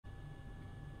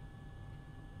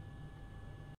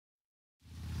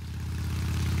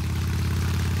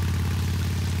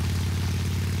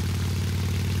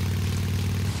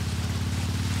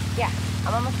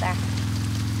I'm almost there.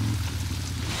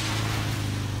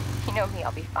 You know me,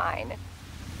 I'll be fine.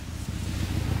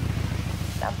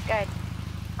 Sounds good.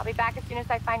 I'll be back as soon as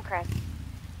I find Chris.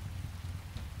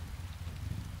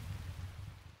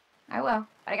 I will,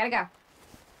 but I gotta go.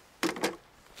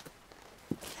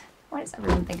 Why does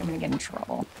everyone think I'm gonna get in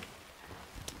trouble?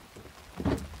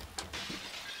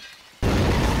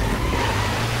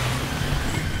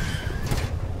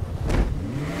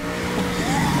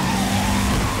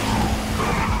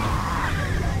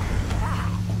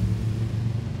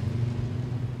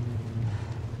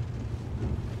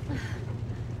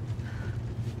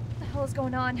 What's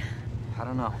going on? I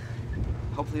don't know.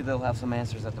 Hopefully they'll have some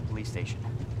answers at the police station.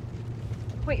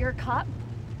 Wait, you're a cop?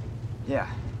 Yeah,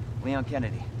 Leon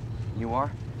Kennedy. You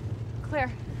are? Claire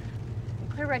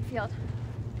Redfield.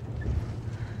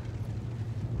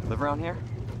 Live around here?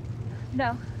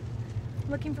 No. I'm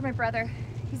looking for my brother.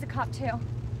 He's a cop too.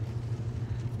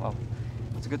 Well,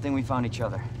 it's a good thing we found each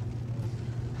other.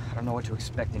 I don't know what to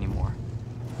expect anymore.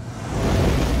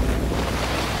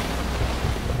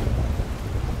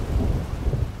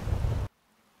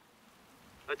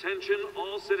 Attention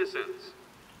all citizens.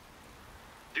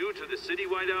 Due to the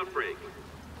citywide outbreak,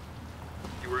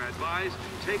 you are advised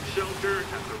to take shelter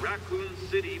at the Raccoon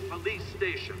City Police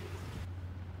Station.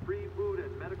 Free food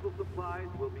and medical supplies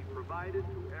will be provided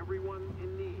to everyone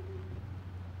in need.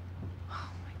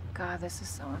 Oh my god, this is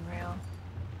so unreal.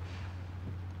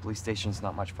 Police station's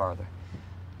not much farther.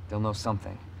 They'll know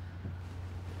something.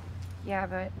 Yeah,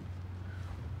 but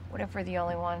what if we're the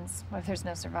only ones? What if there's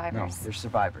no survivors? No, there's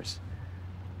survivors.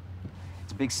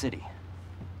 It's a big city.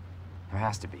 There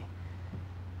has to be.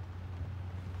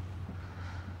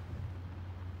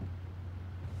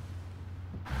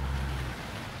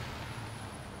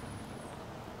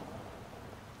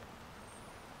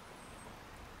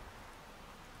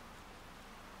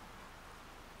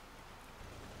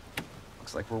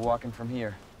 Looks like we're walking from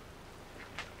here.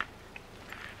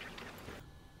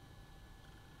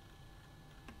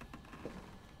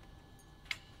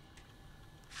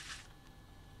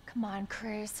 Come on,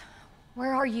 Chris.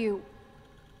 Where are you?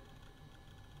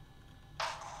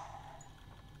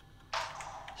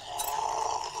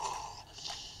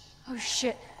 Oh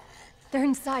shit. They're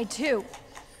inside too.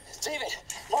 David,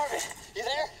 Marvin, you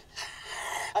there?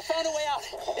 I found a way out.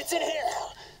 It's in here.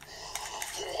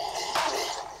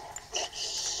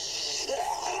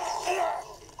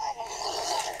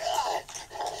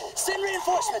 Send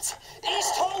reinforcements.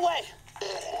 East hallway.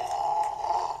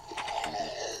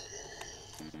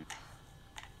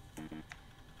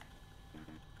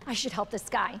 I should help this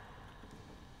guy.